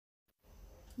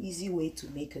easy way to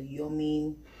make a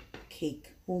yummy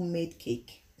cake, homemade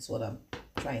cake is what I'm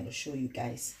trying to show you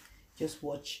guys. Just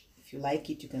watch. If you like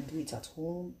it, you can do it at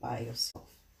home by yourself.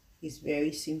 It's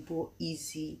very simple,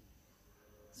 easy.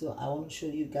 So I want to show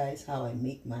you guys how I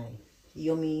make my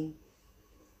yummy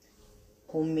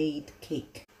homemade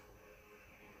cake.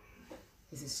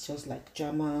 This is just like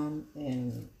German,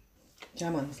 and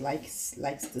Germans likes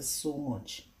this so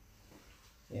much,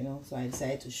 you know. So I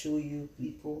decided to show you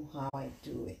people how I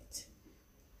do it.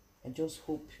 I just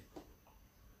hope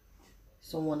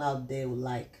someone out there would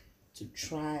like to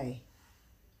try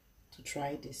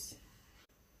this.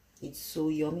 It's so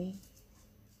yummy.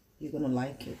 You're gonna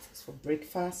like it. It's for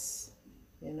breakfast,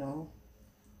 you know.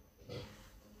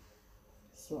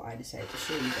 So I decided to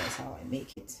show you guys how I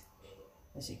make it.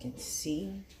 As you can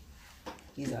see,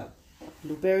 these are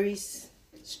blueberries,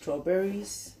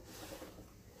 strawberries.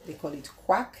 They call it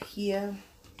quack here.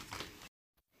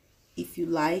 If you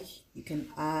like, you can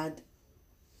add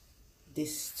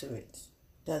this to it.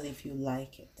 That's if you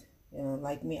like it. You know,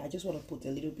 like me, I just want to put a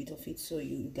little bit of it so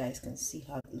you guys can see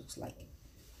how it looks like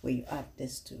when you add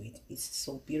this to it. It's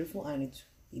so beautiful and it's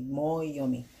more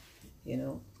yummy, you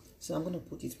know. So I'm going to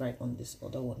put it right on this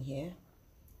other one here.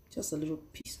 Just a little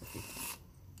piece of it.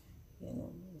 You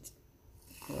know, it's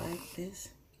like this.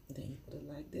 Then you put it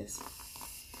like this.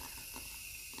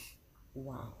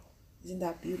 Wow. Isn't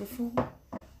that beautiful?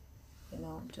 You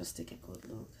know, just take a good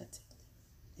look at it.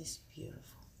 It's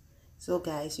beautiful. So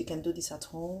guys, you can do this at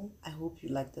home. I hope you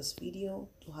like this video.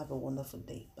 Do have a wonderful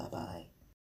day. Bye bye.